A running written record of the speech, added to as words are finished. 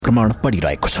संक्रमण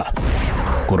बढिरहेको छ।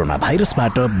 कोरोना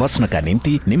भाइरसबाट बच्नका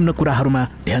निम्ति निम्न कुराहरूमा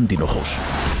ध्यान दिनुहोस्।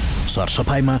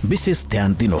 सरसफाइमा विशेष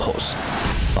ध्यान दिनुहोस्।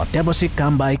 अत्यावश्यक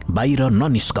काम बाहेक बाहिर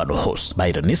ननिस्कनुहोस्।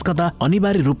 बाहिर निस्कदा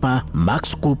अनिवार्य रूपमा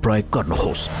मास्कको प्रयोग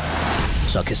गर्नुहोस्।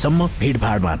 सकेसम्म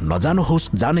भिडभाडमा नजानुहोस्।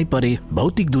 जानै परे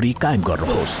भौतिक दूरी कायम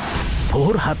गर्नुहोस्।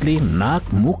 फोहोर हातले नाक,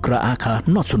 मुख र आँखा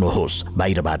नछुनुहोस्।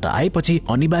 बाहिरबाट आएपछि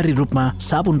अनिवार्य रूपमा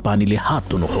साबुन पानीले हात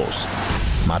धुनुहोस्।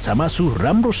 माछा मासु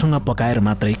राम्रोसँग पकाएर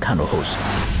मात्रै खानुहोस्।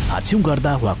 हाछ्यौं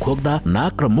गर्दा वा खोक्दा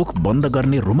नाक र मुख बन्द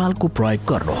गर्ने रुमालको प्रयोग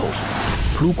गर्नुहोस्।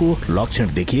 फ्लूको लक्षण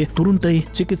देखिए तुरुन्तै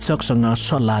चिकित्सकसँग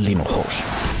सल्लाह लिनुहोस्।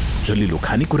 जुलिलो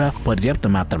खानेकुरा पर्याप्त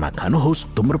मात्रामा खानुहोस्।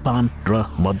 धूम्रपान र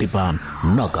मद्यपान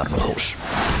नगर्नुहोस्।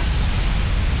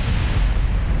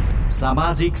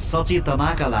 सामाजिक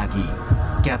सचेतनाका लागि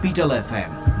capital FM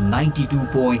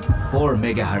 92.4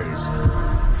 megahertz.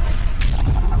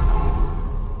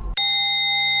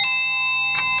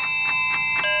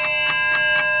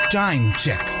 Time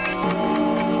check.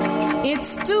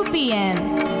 It's 2 p.m.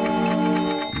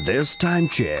 This time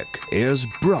check is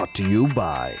brought to you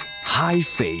by High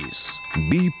Face.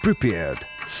 Be prepared.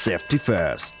 Safety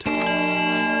first.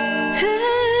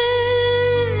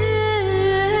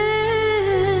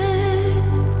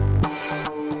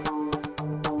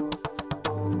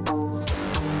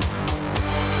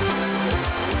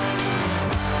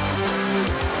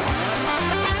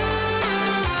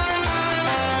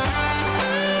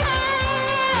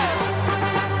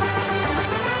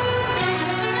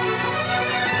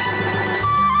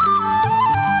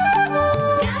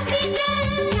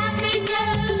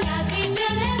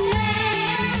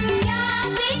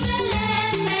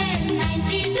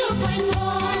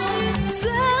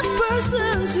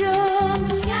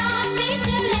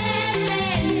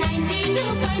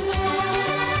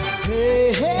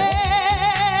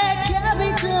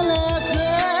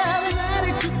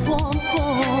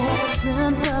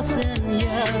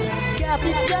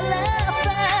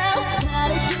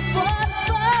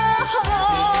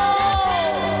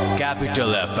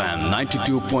 Capital FM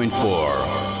 92.4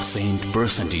 Saint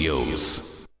Percentios.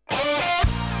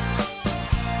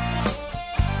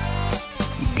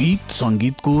 गीत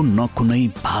संगीतको न कुनै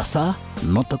भाषा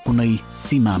न त कुनै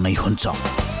सीमा नै हुन्छ।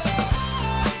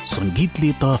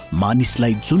 संगीतले त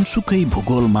मानिसलाई जुनसुकै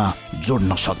भूगोलमा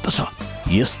जोड्न सक्दछ।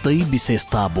 यस्तै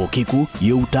विशेषता बोकेको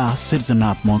एउटा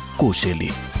सृजनात्मक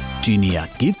कोशेली चिनिया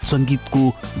गीत संगीतको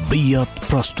बृहत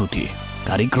प्रस्तुति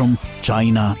कार्यक्रम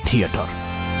चाइना थिएटर।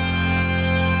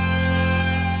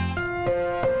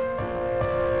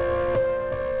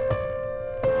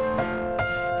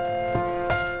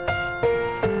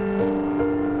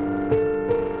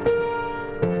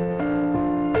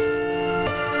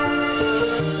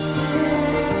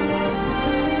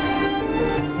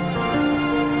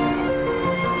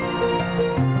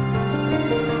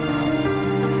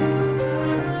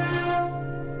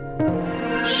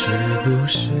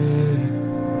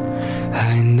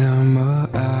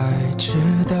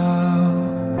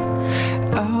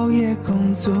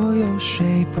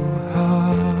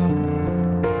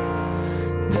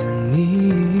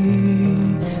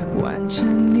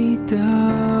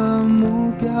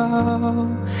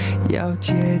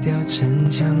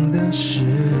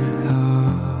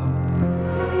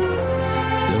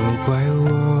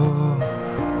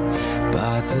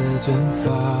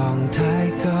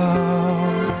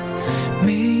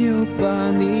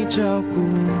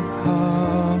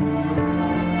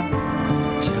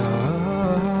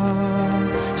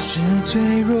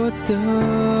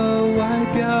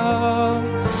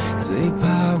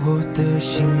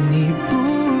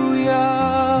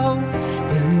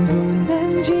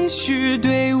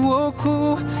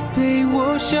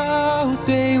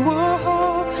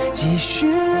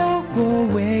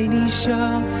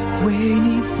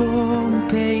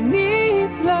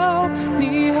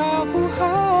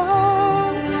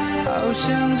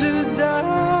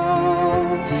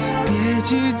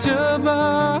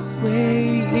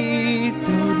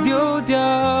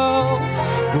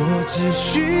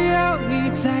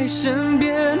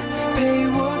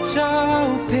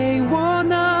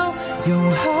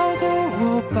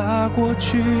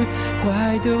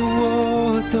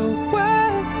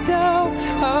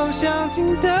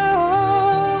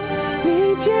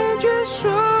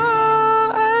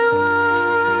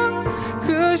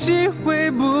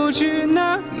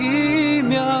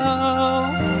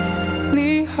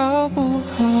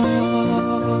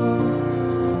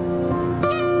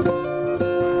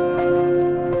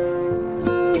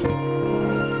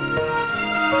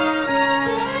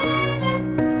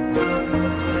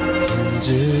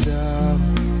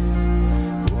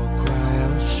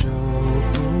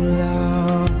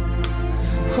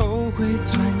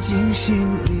转进心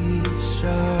里烧，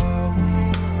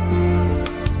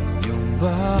拥抱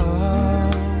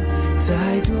再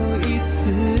多一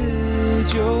次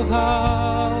就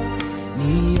好，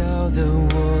你要的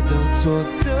我都做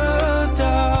得到。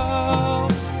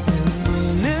能不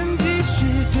能继续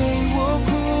对我哭，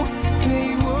对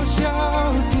我笑，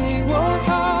对我好，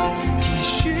继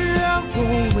续让我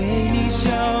为你想，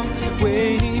为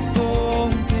你疯，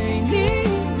陪你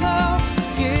老，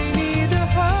给你的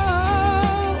好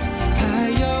还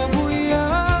要不要？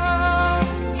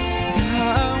答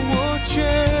案我却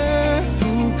不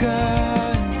敢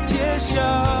揭晓，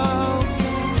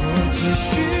我只需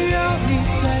要你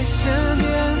在身边，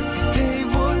陪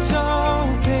我吵，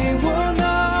陪我闹，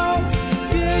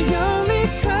别要离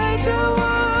开这我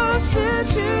失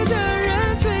去的人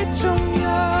最重要。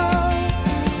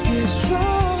别说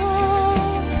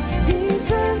你曾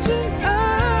经爱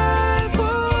过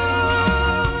我，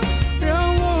让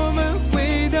我们回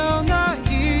到那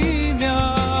一秒，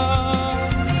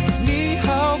你好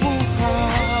不好？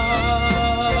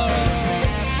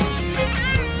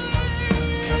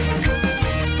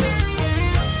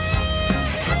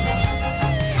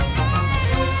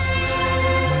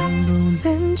能不能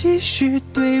继续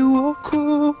对我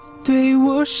哭，对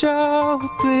我笑，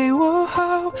对我好，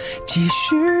继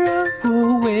续让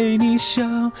我为你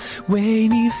想，为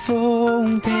你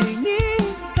疯，陪你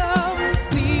老，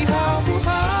你好不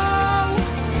好？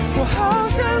我好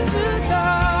想知道，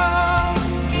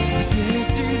别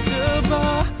急着把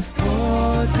我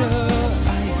的爱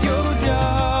丢掉，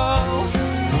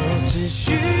我只需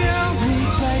要你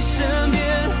在身边，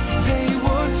陪我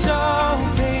吵，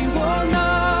陪我闹，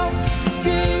别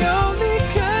要离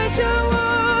开这我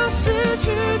失去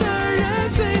的人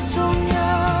最重要。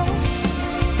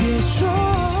别说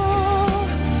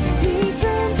你曾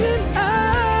经爱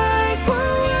过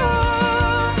我，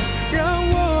让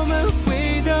我们回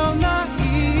到那一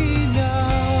秒，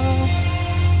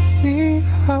你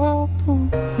好不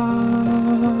好？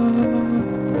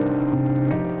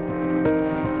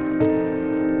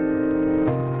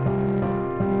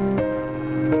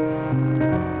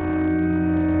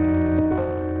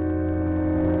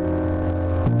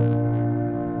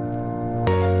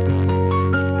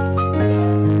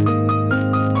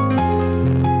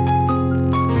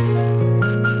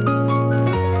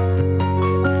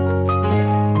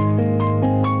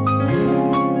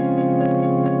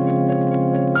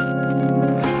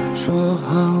说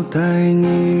好带你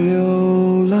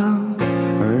流浪，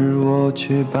而我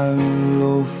却半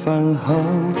路返航，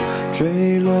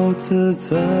坠落自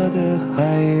责的海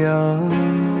洋，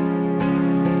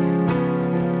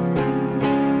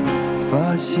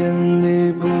发现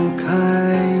离不开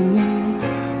你，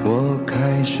我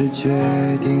开始决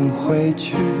定回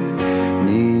去，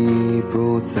你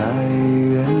不在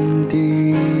原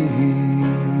地。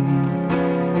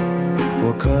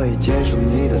我可以接受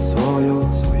你的所有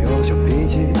小脾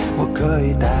气，我可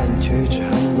以带你去吃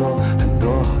很多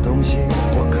好东西，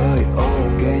我可以偶尔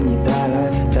给你带来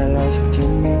些甜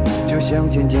蜜，就像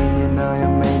前几年那样，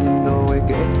每年都会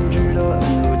给你值得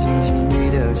很多惊喜。你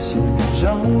的心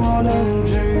让我能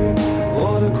治愈，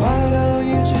我的快乐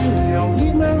也只有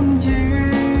你能给予，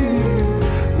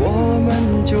我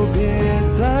们就别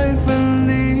再分离，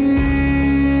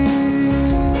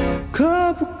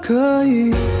可不可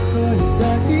以和你在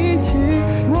一起？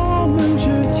我们之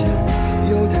间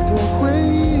有太多回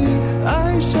忆，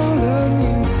爱上了你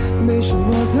没什么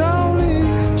道理，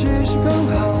只是刚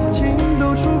好情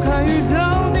窦初开遇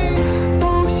到你，不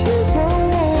希望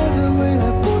我的未来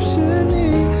不是你，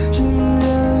只愿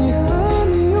意和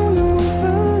你永远不分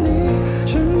离，趁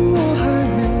我还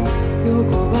没有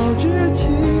过保质期，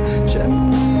趁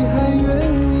你还愿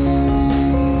意。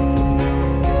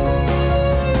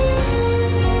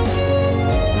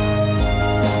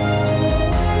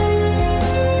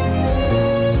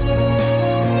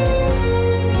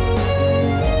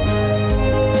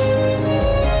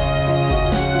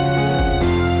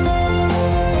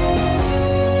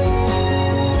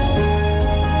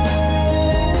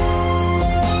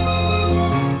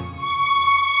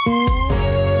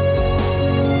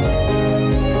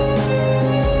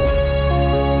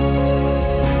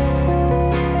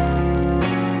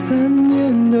3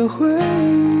年的回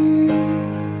忆，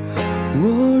我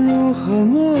如何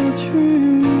抹去？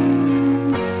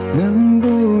能不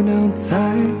能再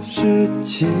拾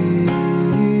起？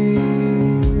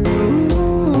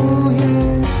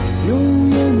永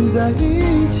远在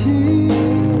一起，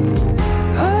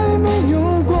还没有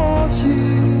过期，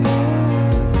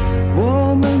我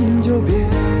们就别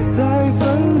再分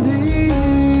离。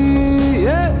可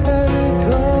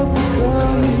不可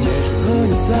以接受和你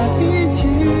在一起？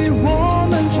我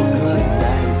们之间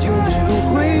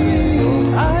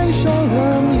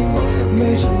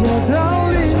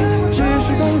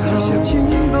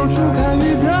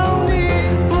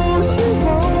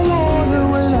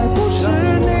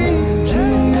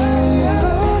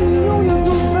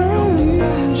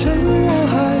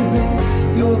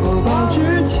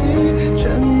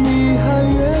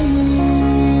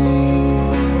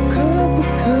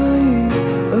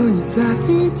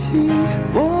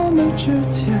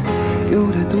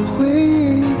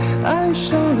爱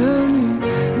上了你，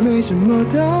没什么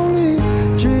道理，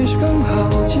只是刚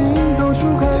好情窦初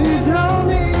开遇到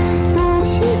你。不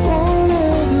希望我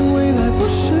的未来不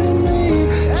是你，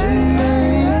只愿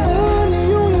意和你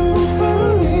永远不分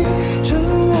离。趁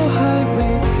我还没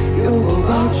有过保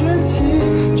质期，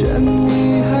趁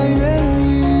你还愿意，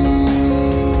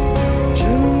趁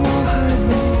我还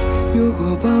没有过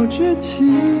保质期，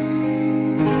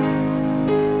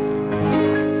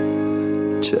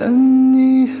趁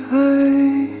你还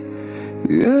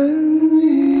愿意。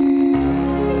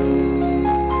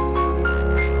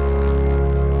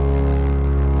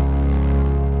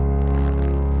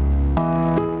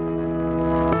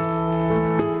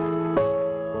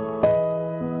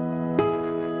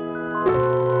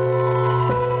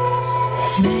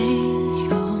没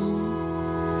有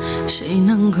谁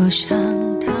能够想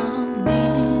到你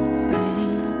会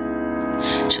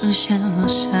出现我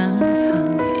身旁，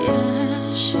也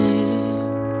许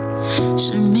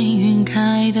是命运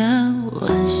开的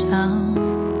玩笑，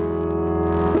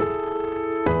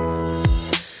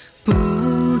不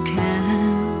敢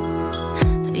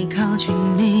太靠近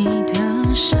你的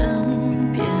身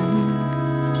边，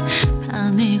怕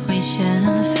你会嫌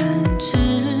烦，只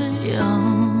有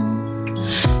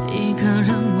一个人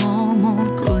默默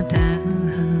孤单。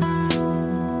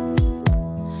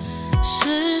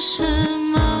是什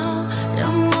么让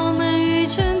我们遇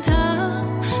见的？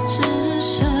是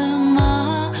什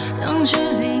么让距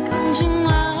离更近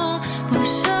了？不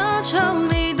奢求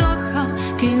你多好，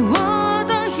给我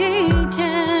的一点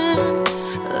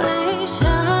微笑。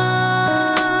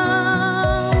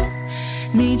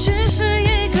你只是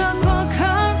一个过客，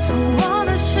从我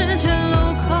的世界路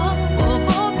过，我不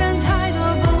敢太多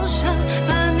不舍，怕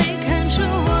你看出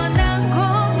我难过。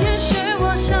也许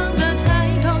我想的太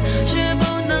多，却不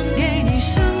能给你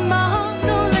什么，努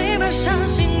力把伤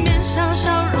心变少，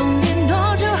笑容变多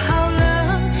就好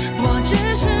了。我只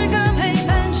是个陪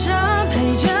伴者，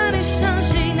陪着你伤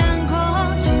心难过，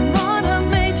寂寞的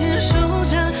每天数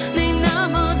着你那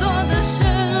么多的失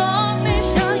落。你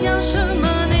想要什么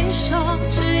你说，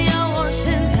只要我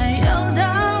现在有的，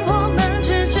我们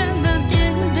之间的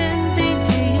点点滴滴，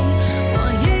我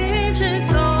一直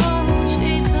都记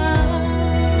得。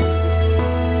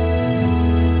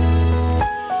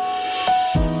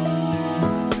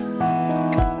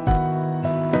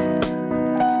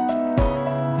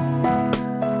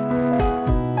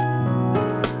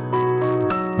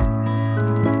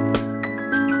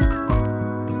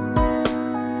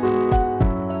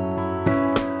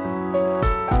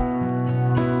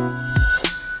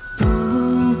不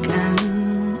敢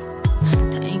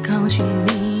太靠近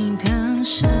你的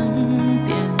身边，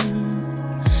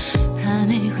怕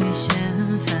你会嫌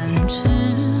烦，只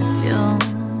有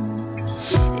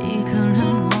一个人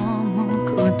默默孤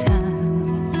单。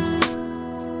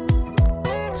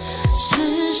是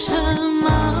什么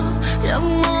让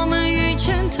我们遇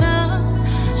见的？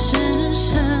是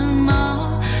什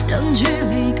么让距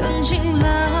离更近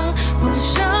了？不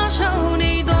奢求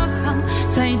你多好，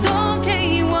再多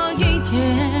给我一点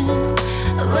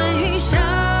微笑。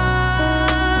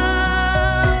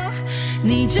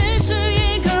你只是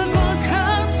一个过客，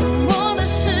从我的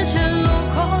世界路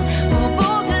过，我不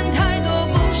敢太多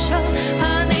不舍，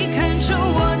怕你看出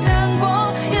我难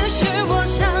过。也许我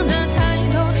想的太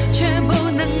多，却不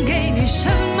能给你什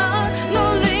么，努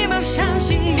力把伤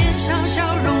心变少，笑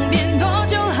容变多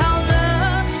就好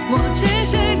了。我只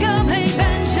是个陪伴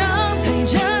者，陪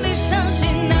着你伤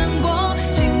心难过，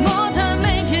寂寞的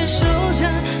每天数着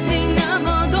你那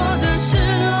么多的失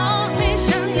落。你想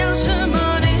要什么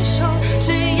你说，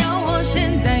只要我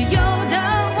现在有的，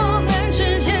我们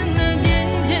之间的点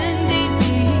点滴滴，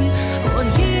我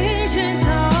一直都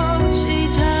记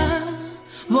得。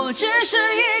我只是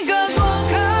一个过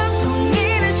客，从你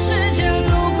的世界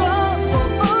路过，我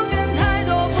不敢太多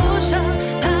不舍，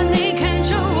怕你看出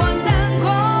我难过。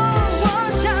我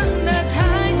想的太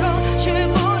多，却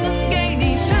不能给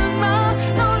你什么，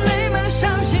努力把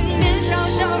伤心变少，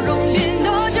笑容变多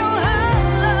就好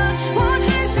了。我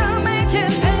只想每天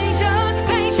陪着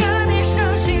你伤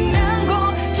心难过，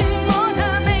寂寞的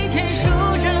每天数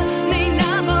着你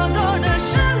那么多的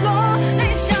失落。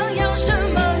你想要什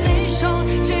么你说，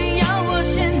只要我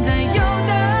现在有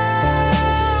的，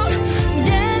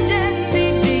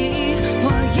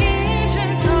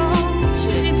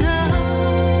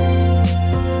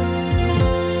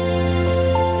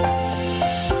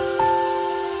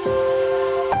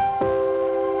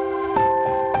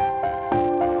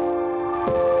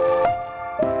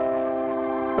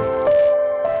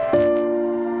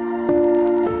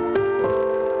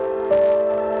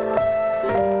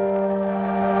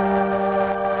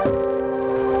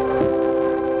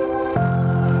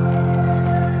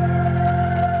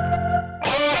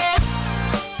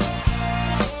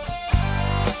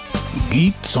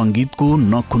 संगीतको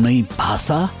न कुनै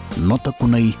भाषा न त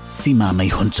कुनै सीमा नै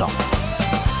हुन्छ।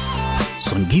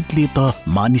 संगीतले त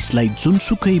मानिसलाई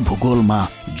जुनसुकै भूगोलमा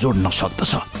जोड्न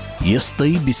सक्दछ।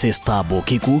 यस्तै विशेषता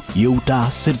बोकेको एउटा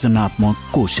सृजनात्मक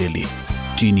कोशेली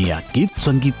चिनिया गीत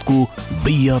संगीतको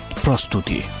बृहत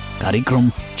प्रस्तुति कार्यक्रम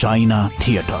चाइना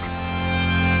थिएटर।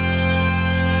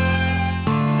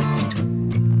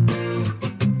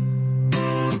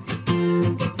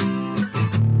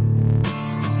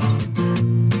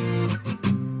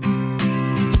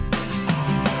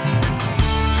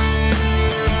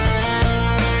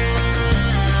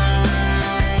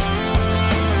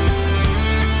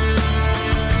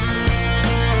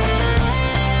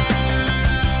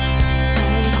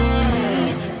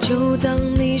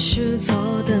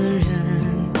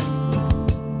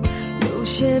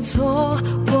错，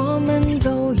我们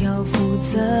都要负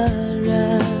责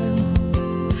任。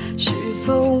是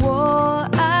否我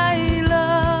爱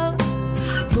了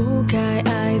不该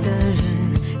爱的人？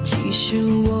其实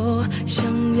我想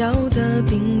要的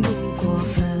并不过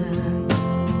分。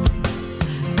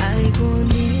爱过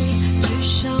你，至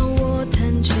少我坦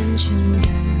诚承认。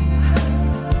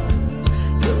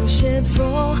有些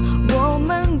错，我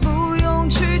们不用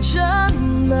去争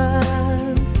论。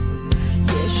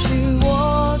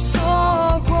我错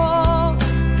过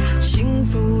幸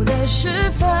福的时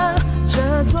分，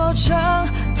这座城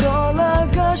多了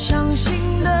个伤心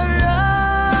的人。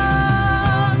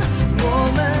我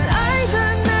们爱的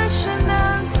难舍难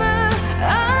分，爱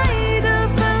的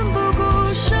奋不顾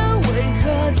身，为何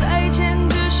再见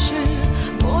只是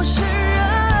陌生人？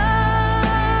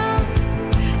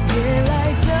夜来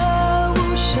的无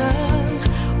声，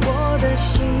我的心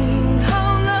好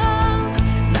冷，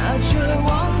那绝望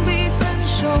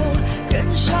更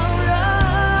伤人。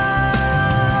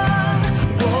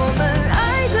我们爱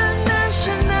的难舍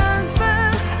难分，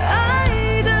爱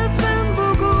的奋不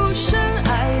顾身，爱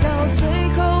到最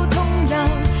后同样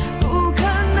不可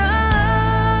能。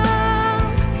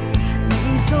你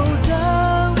走的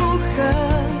无痕，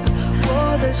我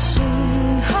的心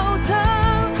好疼，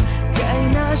该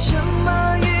拿什么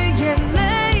与眼泪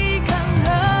抗衡？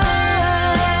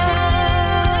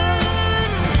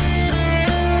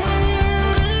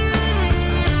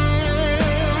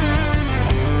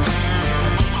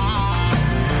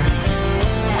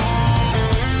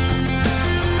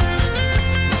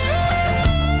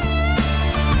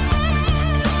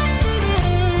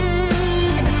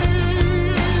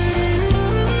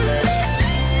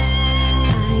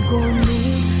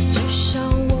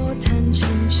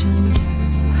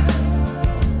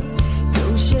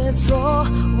错，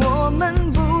我们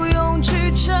不用去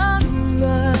争论。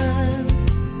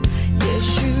也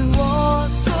许我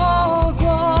错过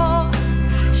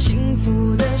幸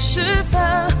福的时分，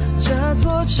这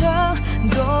座城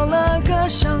多了个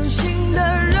伤心的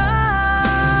人。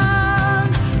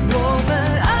我们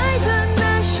爱的难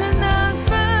舍难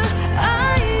分，爱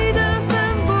的奋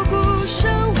不顾身，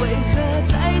为何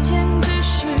再见只是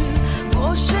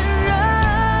陌生人？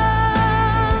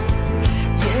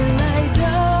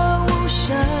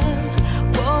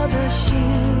我的心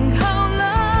好冷，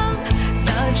那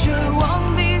绝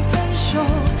望比分手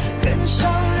更伤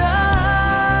人。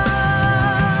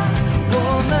我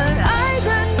们爱的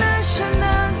难舍难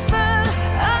分，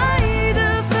爱的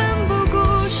奋不顾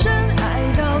身，爱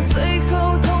到最后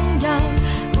同样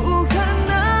不可能。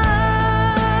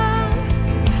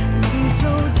你走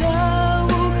的无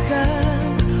痕，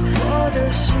我的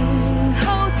心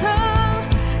好疼，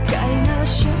该拿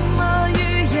什么与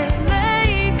眼泪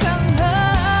抗衡？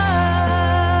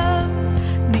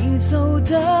你走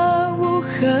的无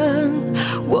痕，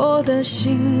我的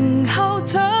心好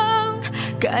疼，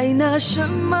该拿什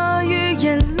么与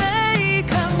眼泪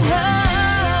抗衡？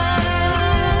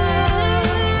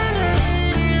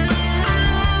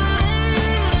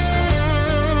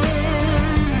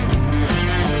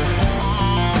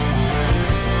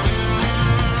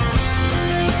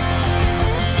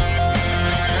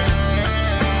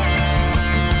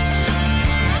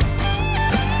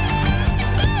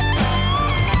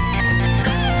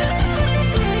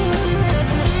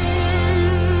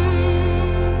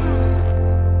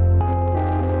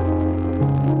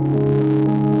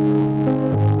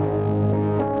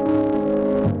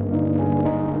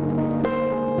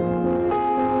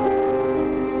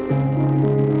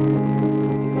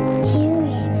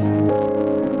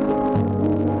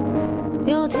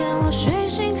有天我睡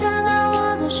醒看到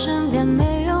我的身边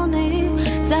没有你，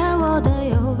在我的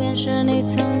右边是你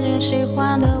曾经喜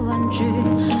欢的玩具。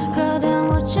可当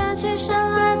我站起身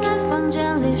来在房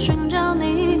间里寻找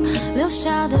你，留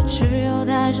下的只有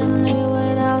带着你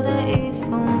味道的衣服。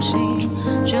风景，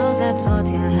就在昨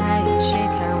天还一起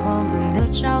看我们的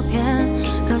照片，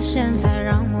可现在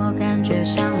让我感觉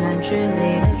像烂剧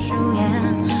里的主演。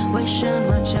为什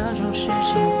么这种事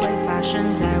情会发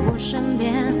生在我身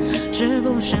边？是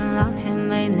不是老天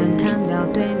没能看到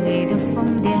对你的疯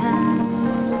癫？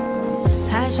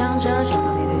还想着创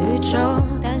造你的宇宙，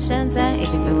但现在已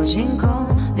经被我清空。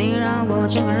你让我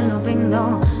整个人都冰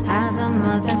冻，还怎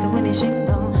么再次为你心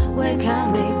动？未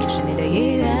看美不是你的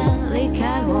意愿，离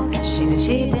开我开始新的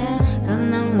起点，可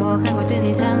能我还会对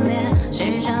你贪恋，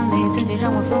谁让你曾经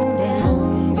让我疯癫？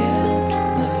疯癫，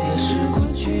那也是过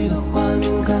去的画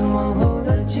面，看往后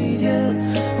的几天，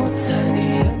我猜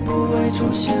你也不会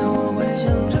出现，我会想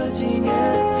这几年，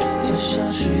就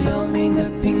像是要命的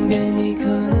病变，你可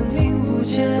能听不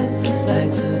见，来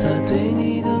自他对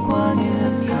你的挂念，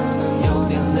可能有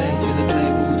点累，觉得对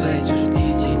不对？这是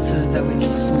第几次在为你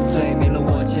宿醉？没了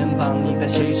我肩膀，你在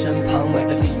谁身旁？买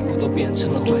的礼物都变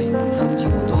成了灰。曾经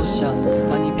我多想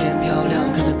把你变漂亮，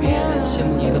看着别人羡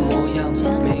慕你的模样，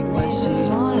没关系，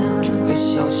有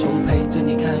小熊陪着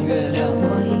你看月亮。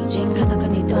我已经看到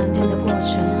跟你断电的过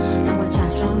程，但我假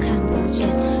装看不见，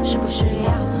是不是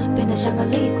要变得像个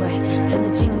厉鬼，才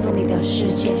能进入你的世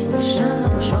界？为什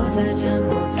么不说再见？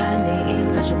我猜你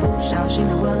应该是不小心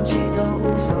的忘记，都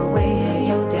无所谓，也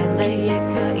有点累，也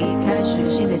可以开始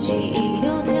新的记忆。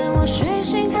有天我睡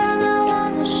醒，看到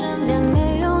我的身边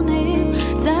没有你，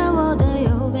在我的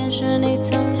右边是你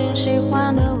曾经喜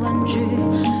欢的玩具，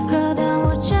可当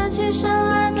我站起身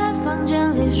来，在房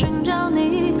间里寻找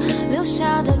你，留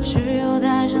下的只有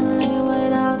带着你味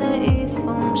道的一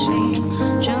封信。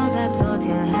就在昨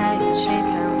天还一起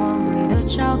看我们的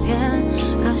照片，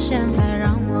可现在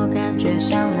让我感觉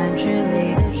像烂剧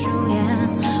里的主演。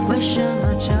为什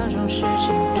么这种事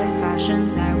情会发生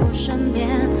在我身边？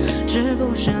是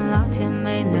不是老天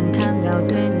没能看到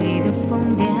对你的疯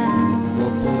癫？我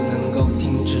不能够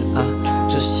停止啊！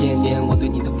这些年我对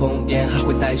你的疯癫，还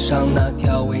会带上那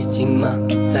条围巾吗？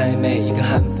在每一个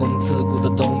寒风刺骨的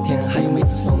冬天，还有每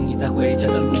次送你在回家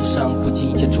的路上，不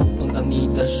经意间触碰到你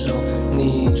的手，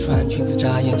你穿裙子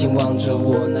眨眼睛望着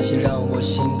我，那些让我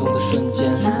心动的瞬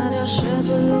间。那条十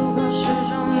字路口始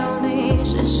终有你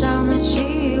身上的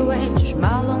气味，只是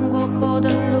马龙过后的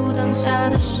路灯下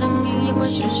的声音，也会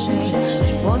是谁？也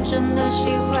许我真的喜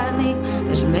欢你，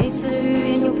但是每次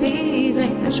语言又闭嘴，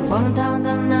那是荒唐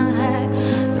的男孩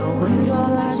又浑浊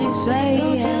了几岁。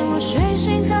有天我睡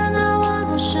醒，看到我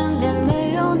的身边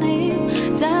没有你，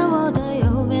在我的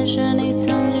右边是你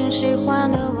曾经喜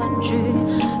欢的玩具，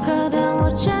可当我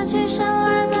站起身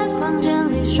来，在房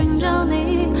间里寻找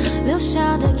你，留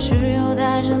下的只有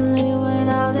带着你味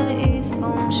道的一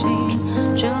封信。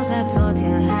就在昨天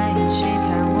还一起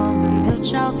看我们的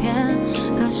照片，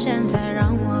可现在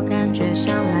让我感觉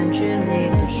像烂剧里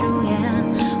的主演。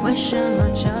为什么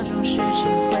这种事情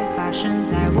会发生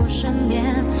在我身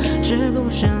边？是不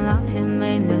是老天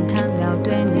没能看到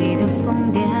对你的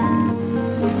疯癫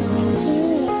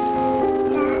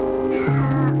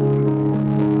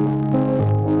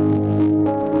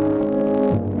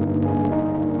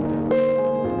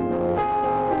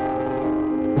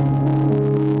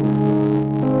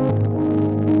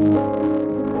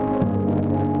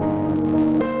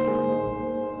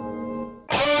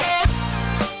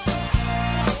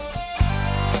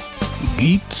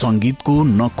？गीत संगीतको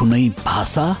न कुनै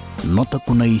भाषा न त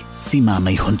कुनै सीमा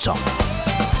नै हुन्छ।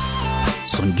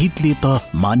 संगीतले त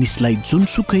मानिसलाई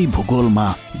जुनसुकै भूगोलमा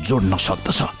जोड्न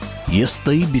सक्दछ।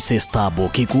 यस्तै विशेषता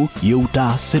बोकेको एउटा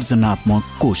सृजनात्मक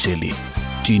कोशेली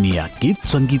चिनिया गीत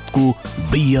संगीतको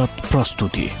बृहत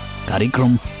प्रस्तुति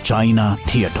कार्यक्रम चाइना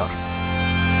थिएटर।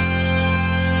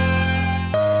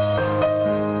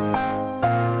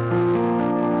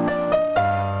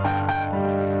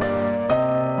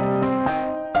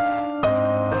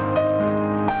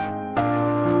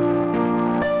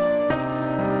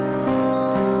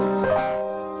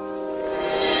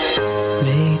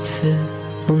 每次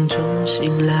梦中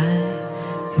醒来，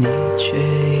你却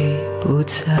已不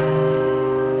在，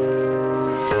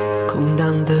空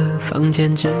荡的房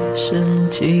间只剩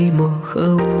寂寞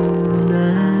和无奈。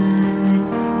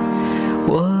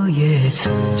我也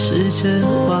曾试着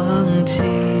忘记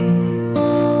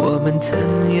我们曾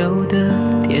有的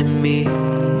甜蜜，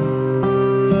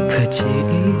可记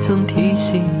忆总提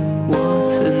醒我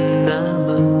曾那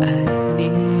么爱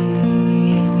你。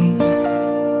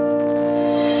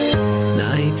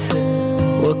那一次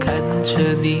我看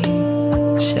着你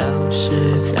消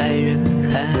失在人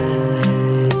海，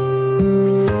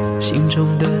心中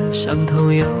的伤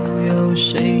痛又有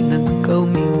谁能够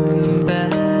明白？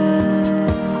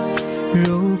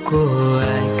如果爱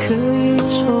可以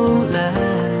重来，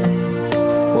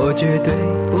我绝对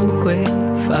不会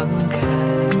放开，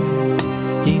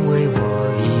因为我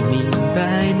已明白，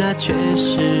那却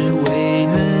是为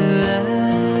了爱。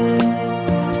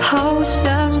好想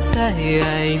再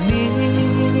爱你，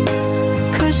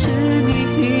可是你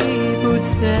已不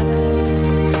在，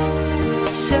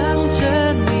想着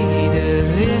你的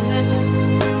脸，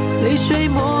泪水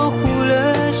模糊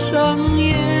了双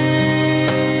眼，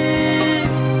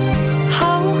好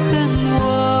恨我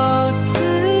自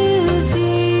己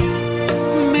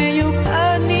没有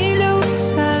把你留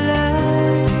下来，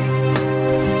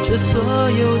这所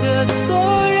有的错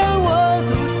让我独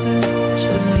自承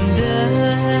担。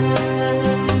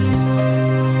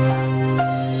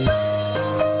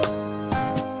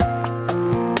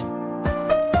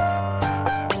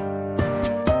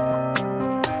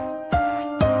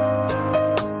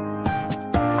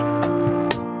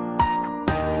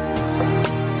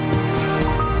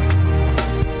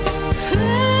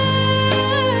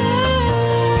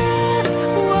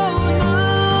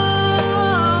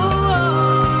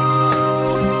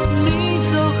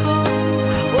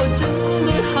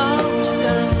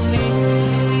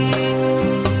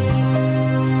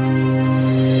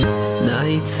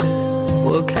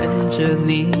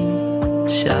你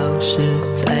消失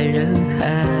在人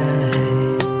海，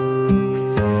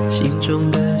心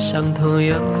中的伤痛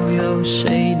又有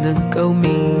谁能够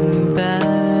明白？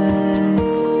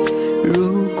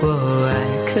如果爱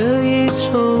可以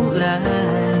重来，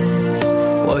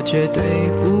我绝对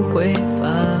不会放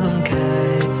开，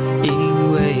因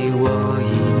为我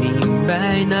已明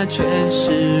白，那却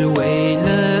是为了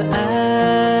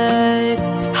爱。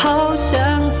好想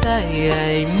再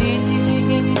爱你，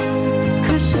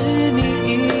可是你已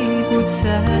不在，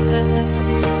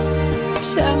想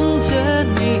着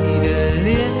你的脸，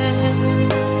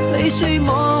泪水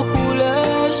模糊了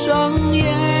双眼，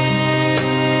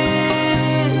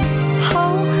好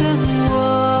恨我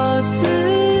自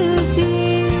己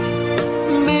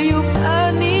没有把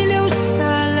你留下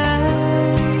来，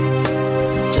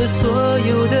这所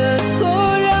有的错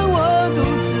让我独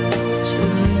自承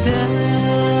担。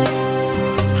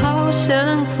好想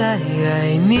再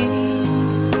爱你，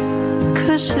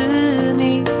可是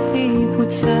你已不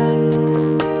在，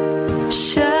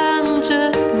想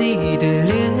着你的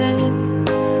脸，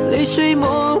泪水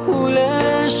模糊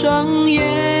了双眼，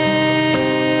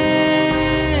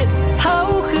好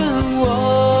恨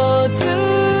我自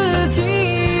己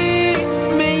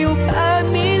没有把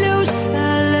你留下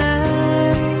来，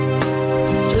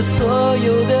这所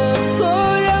有的错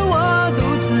让我独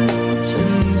自承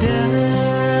担。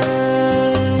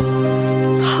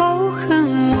好恨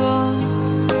我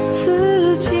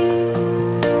自己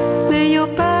没有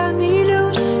把你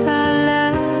留下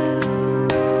来，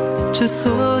这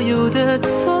所有的错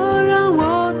让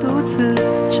我独自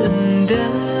承担。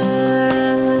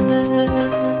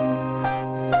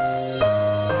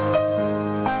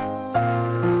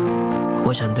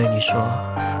我想对你说，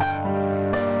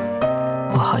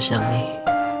我好想你。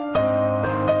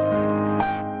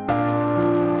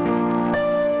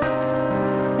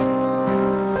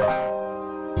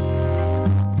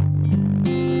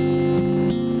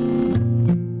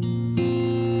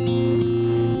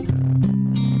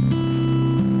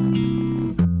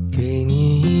给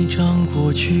你一张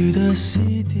过去的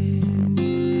CD，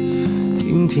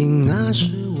 听听那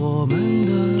是我们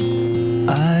的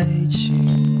爱情。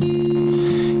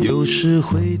有时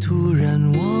会突然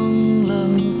忘了，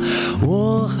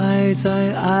我还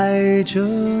在爱着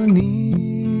你。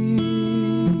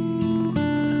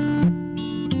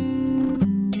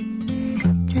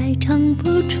再唱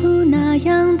不出那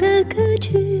样的歌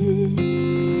曲，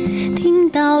听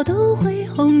到都会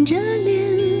红着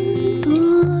脸躲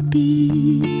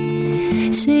避。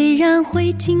虽然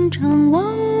会经常忘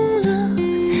了，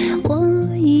我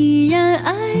依然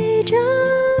爱着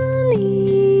你。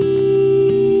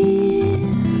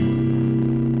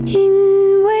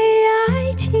因为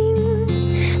爱情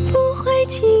不会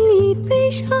轻易悲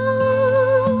伤，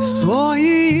所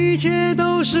以一切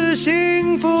都是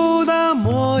幸福的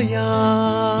模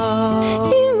样。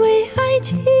因为爱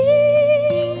情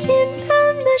简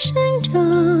单的生长，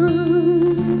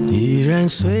依然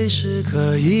随时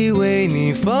可以为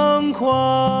你疯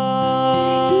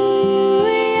狂。因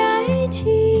为爱情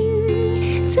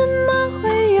怎么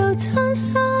会有沧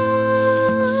桑，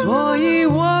所以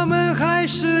我们还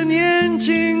是年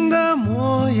轻的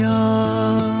模样。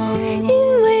因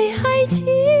为爱情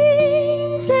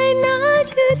在那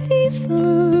个地方，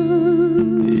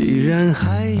依然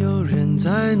还有人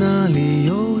在那里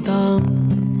游荡，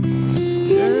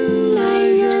人来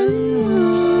人往。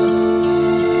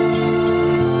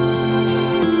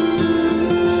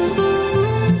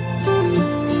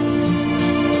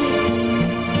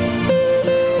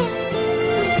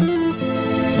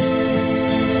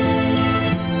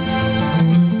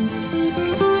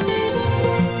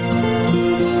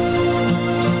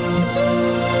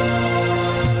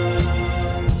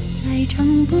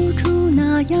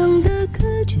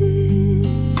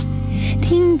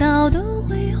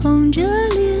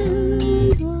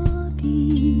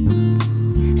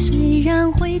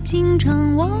经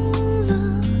常忘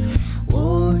了，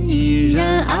我依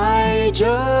然爱着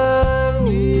你。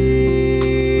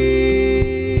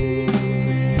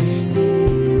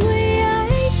因为爱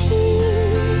情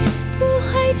不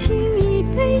会轻易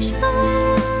悲伤，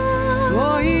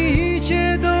所以一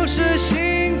切都是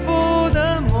幸福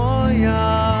的模样。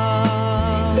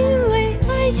因为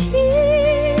爱情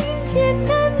简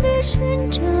单的生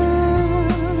长，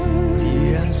依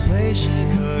然随时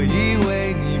可以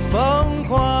为你疯狂。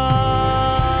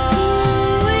因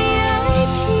为爱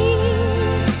情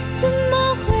怎么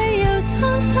会有沧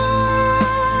桑，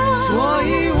所以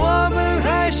我们还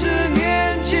是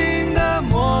年轻的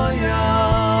模样。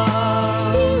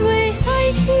因为爱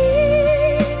情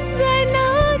在那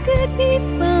个地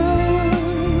方，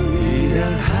依然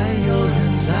还有人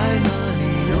在那里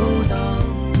游荡，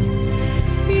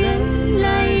人来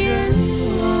人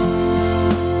往。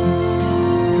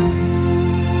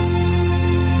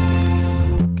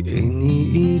给你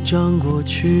一张过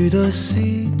去的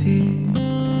CD，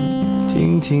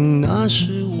 听听那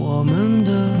是我们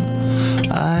的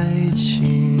爱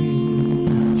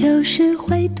情。有时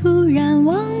会突然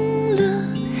忘了，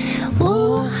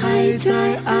我还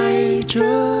在爱着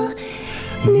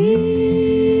你。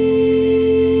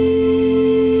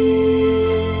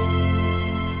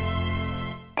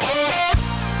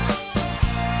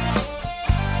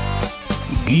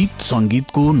गीत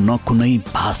सङ्गीतको न कुनै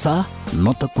भाषा न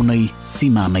त कुनै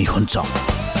सीमा नै हुन्छ।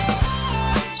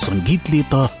 सङ्गीतले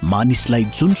त मानिसलाई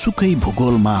जुनसुकै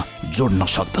भूगोलमा जोड्न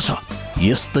सक्दछ।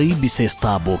 यस्तै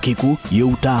विशेषता बोकेको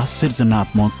एउटा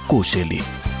सृजनात्मक कोशेली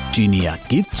चिनिया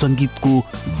गीत सङ्गीतको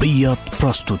बृहत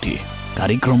प्रस्तुति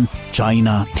कार्यक्रम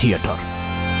चाइना थिएटर।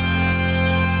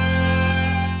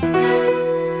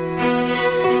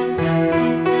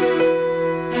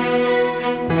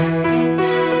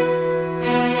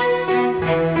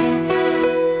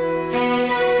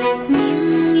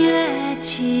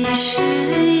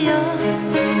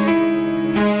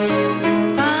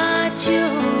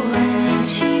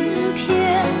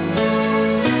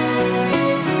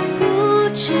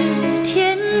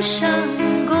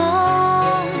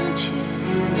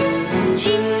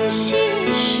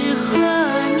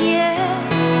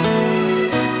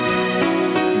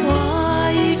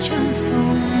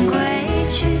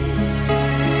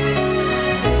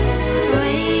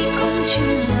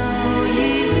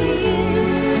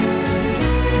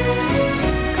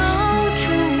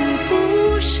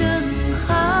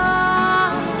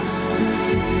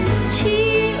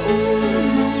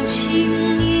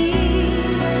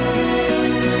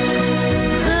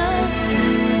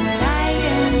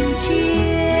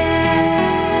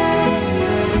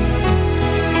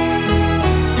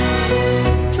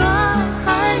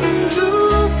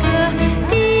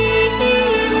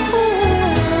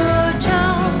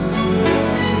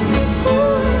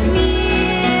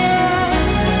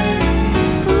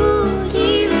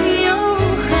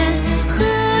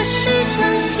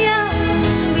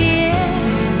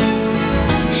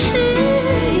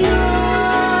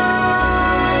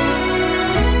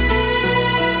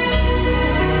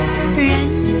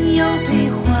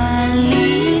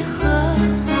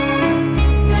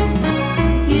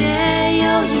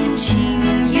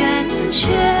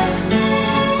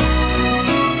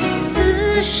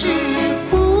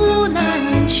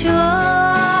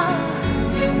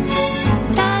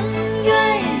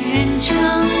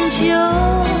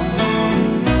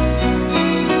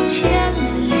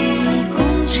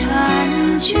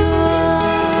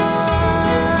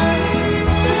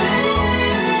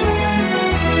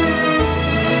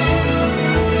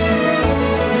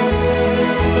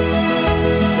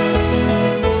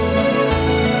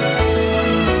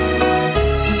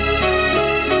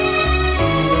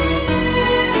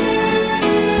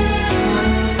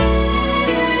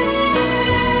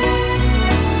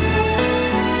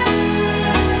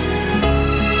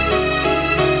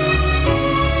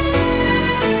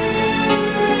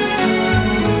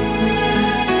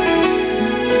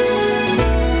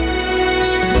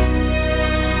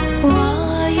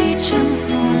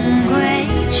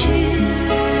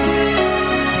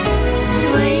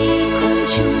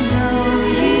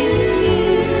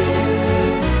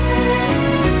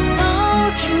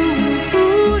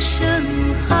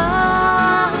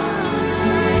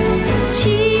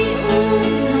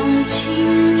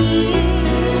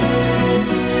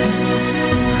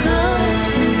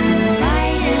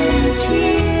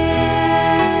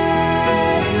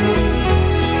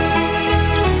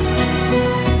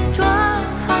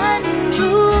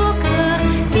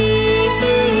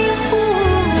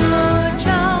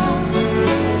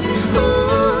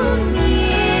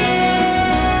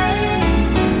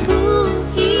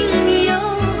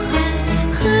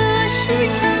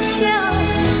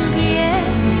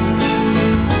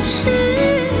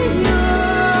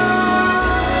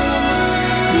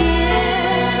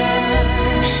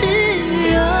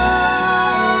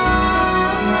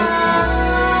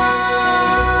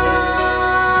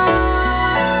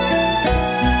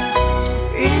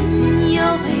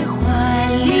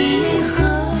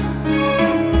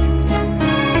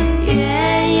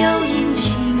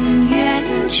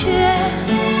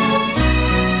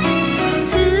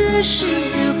 世事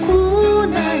苦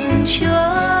难全，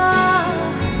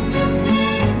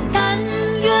但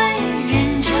愿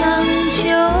人长久，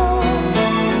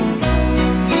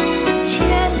千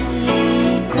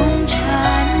里共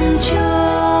婵娟。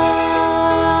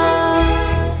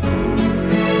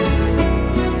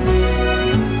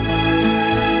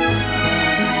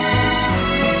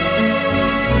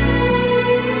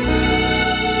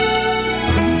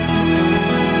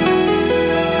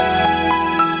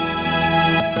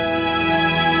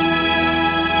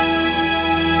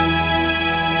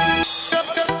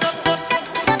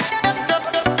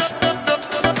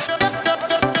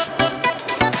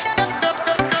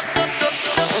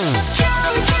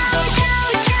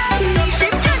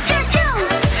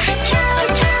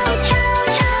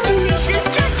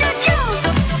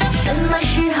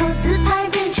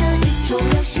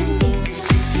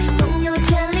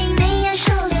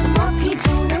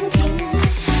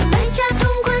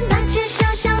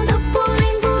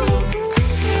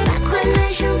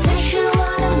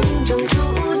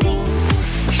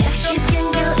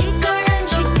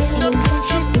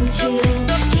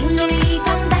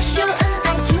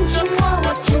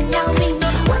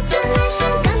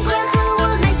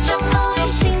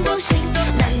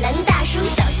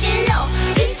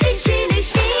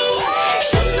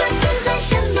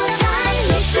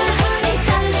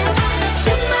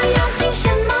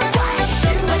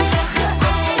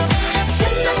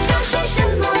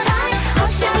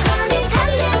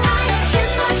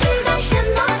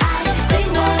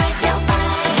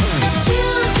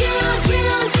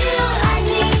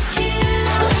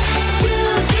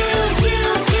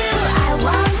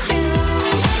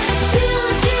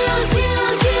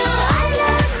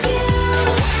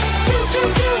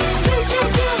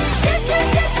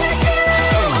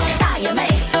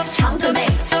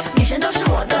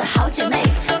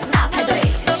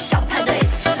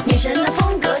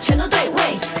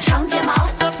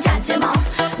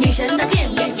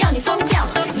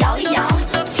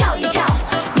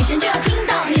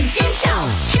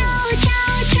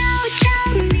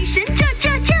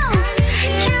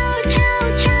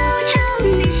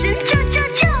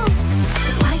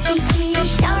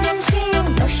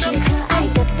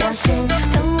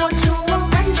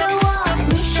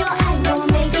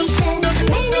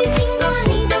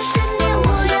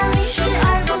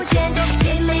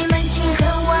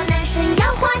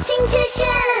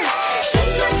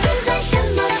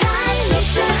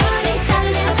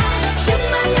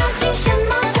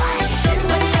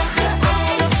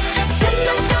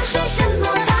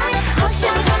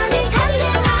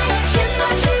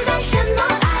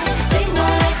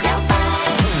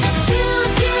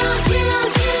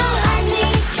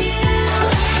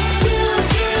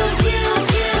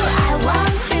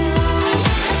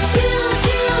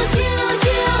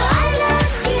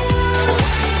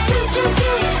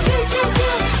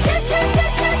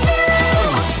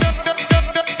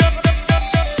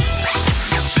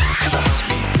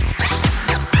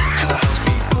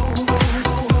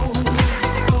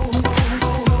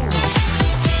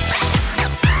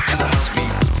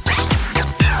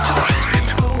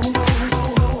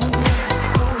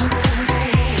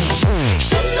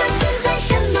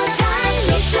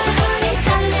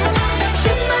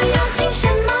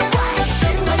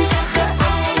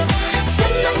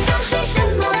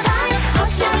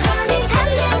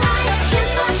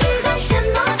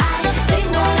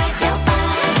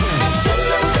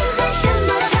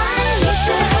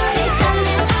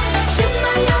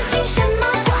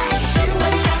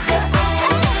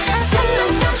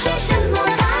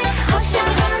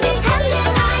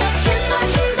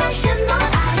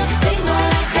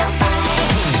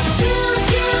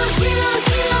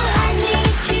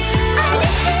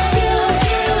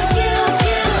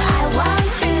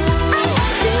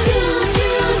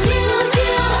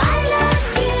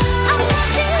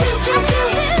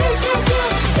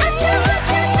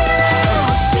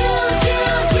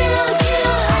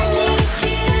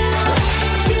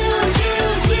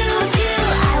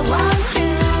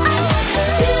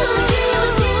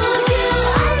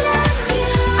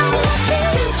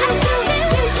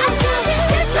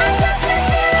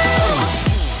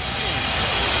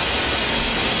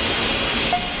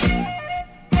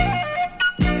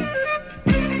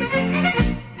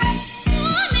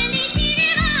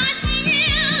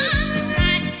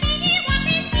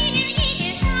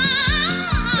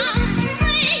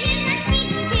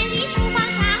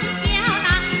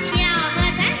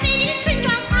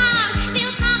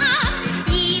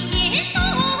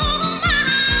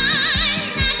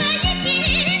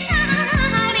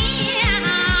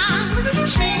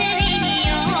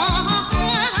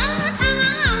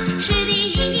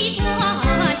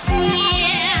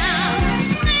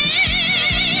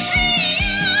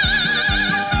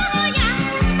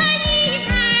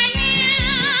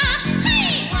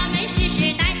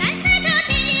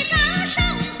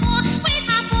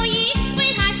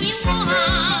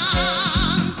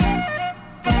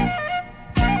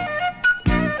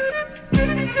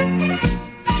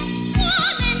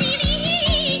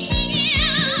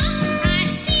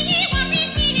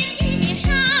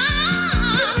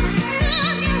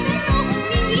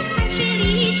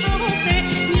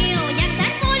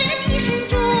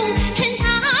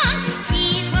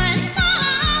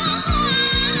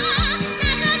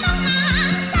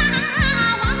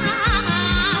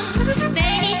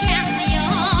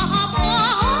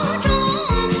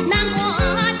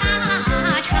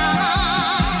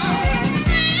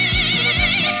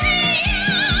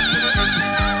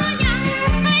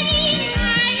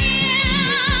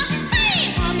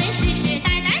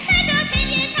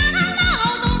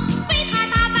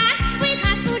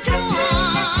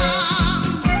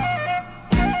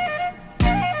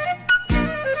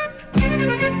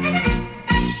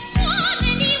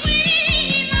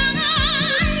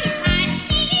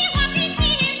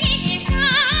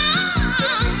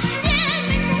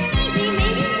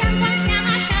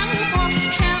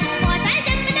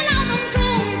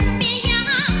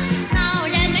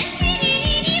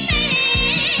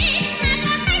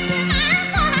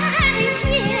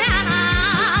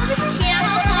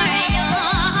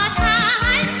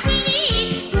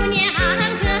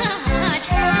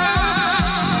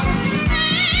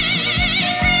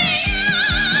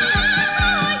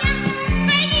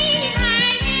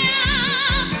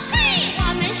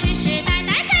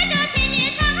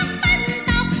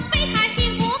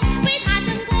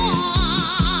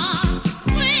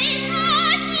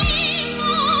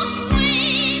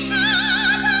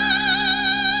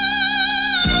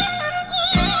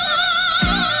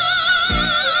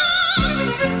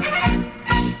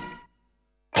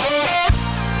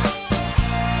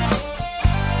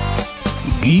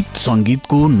गीत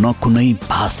सङ्गीतको न कुनै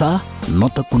भाषा न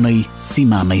त कुनै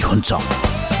सीमा नै हुन्छ।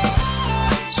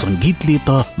 सङ्गीतले त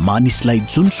मानिसलाई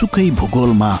जुनसुकै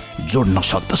भूगोलमा जोड्न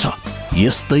सक्दछ।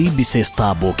 यस्तै विशेषता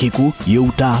बोकेको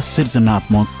एउटा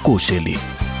सृजनात्मक कोशेली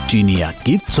चिनिया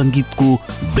गीत सङ्गीतको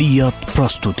बृहत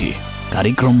प्रस्तुति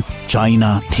कार्यक्रम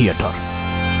चाइना थिएटर।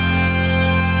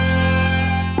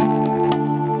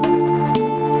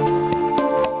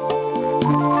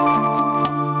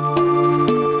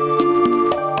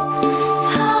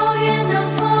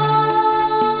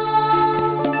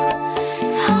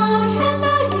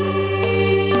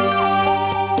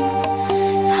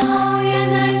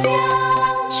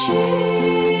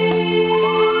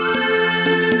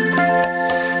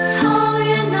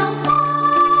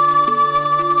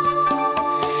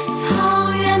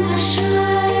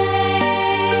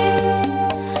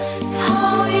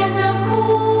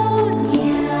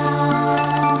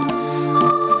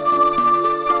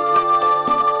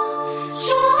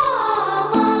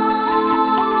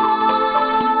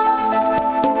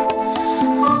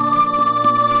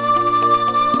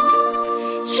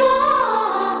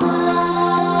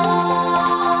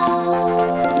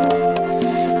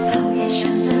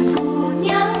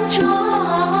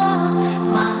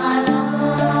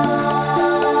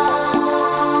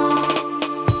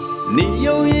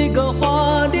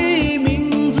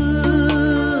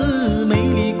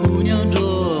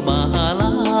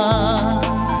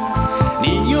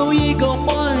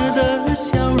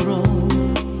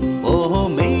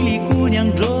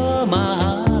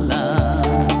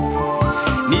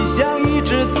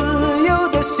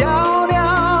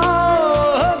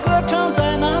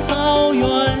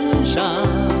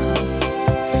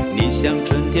像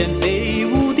春天飞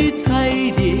舞的彩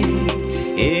蝶，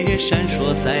也闪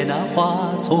烁在那花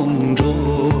丛中。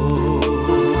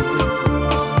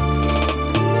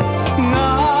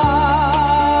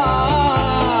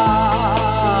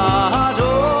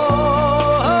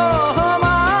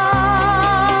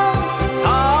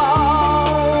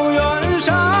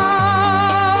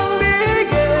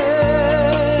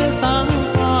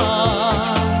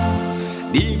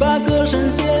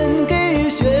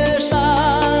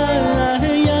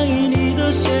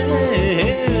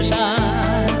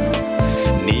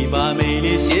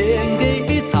献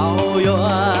给草原，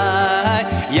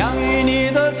养育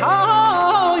你的草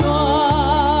原。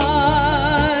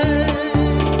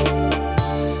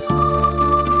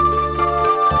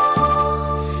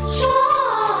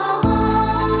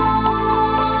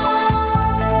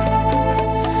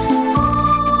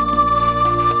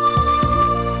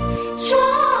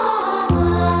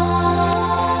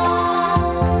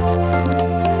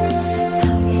草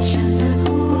原上的姑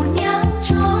娘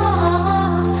卓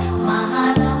玛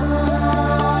拉。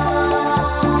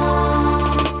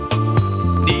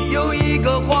你有一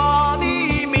个花的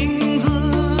名字，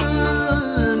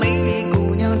美丽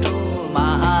姑娘卓玛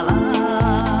拉。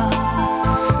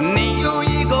你有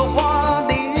一个花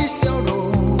的笑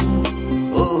容，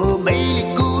哦，美丽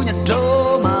姑娘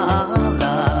卓玛拉。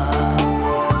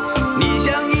你像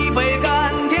一杯甘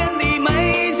甜的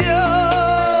美酒，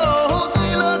醉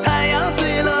了太阳，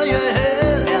醉了月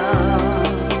亮。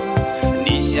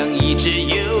你像一只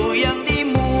悠扬的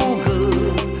牧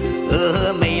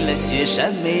歌，没了雪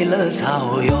山，没了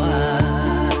草原。